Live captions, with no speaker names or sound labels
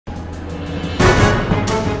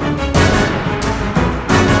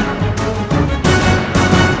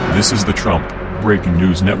This is the Trump Breaking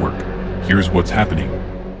News Network. Here's what's happening.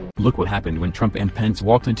 Look what happened when Trump and Pence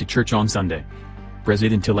walked into church on Sunday.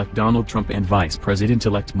 President-elect Donald Trump and Vice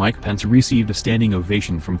President-elect Mike Pence received a standing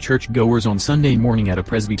ovation from churchgoers on Sunday morning at a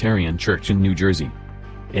Presbyterian church in New Jersey.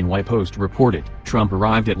 NY Post reported, Trump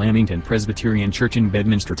arrived at Lamington Presbyterian Church in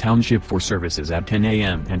Bedminster Township for services at 10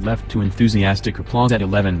 a.m. and left to enthusiastic applause at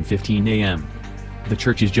 11:15 a.m. The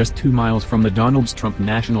church is just 2 miles from the Donald Trump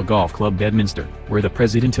National Golf Club Bedminster, where the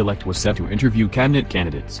president-elect was set to interview cabinet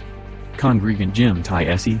candidates. Congregant Jim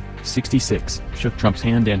Tiesi, 66, shook Trump's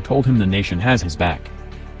hand and told him the nation has his back.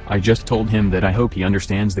 "I just told him that I hope he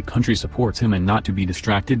understands the country supports him and not to be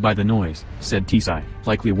distracted by the noise," said Tiesi,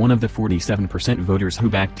 likely one of the 47% voters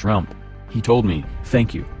who backed Trump. "He told me,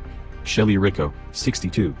 thank you." Shelley Rico,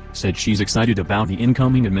 62, said she's excited about the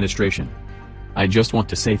incoming administration. "I just want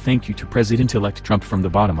to say thank you to President-elect Trump from the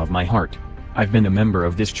bottom of my heart. I've been a member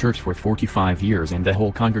of this church for 45 years and the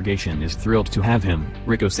whole congregation is thrilled to have him,"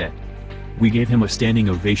 Rico said. "We gave him a standing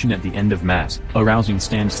ovation at the end of Mass, a rousing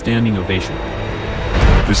standing ovation."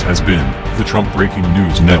 This has been the Trump Breaking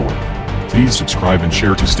News Network. Please subscribe and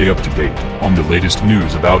share to stay up to date on the latest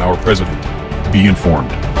news about our president. Be informed.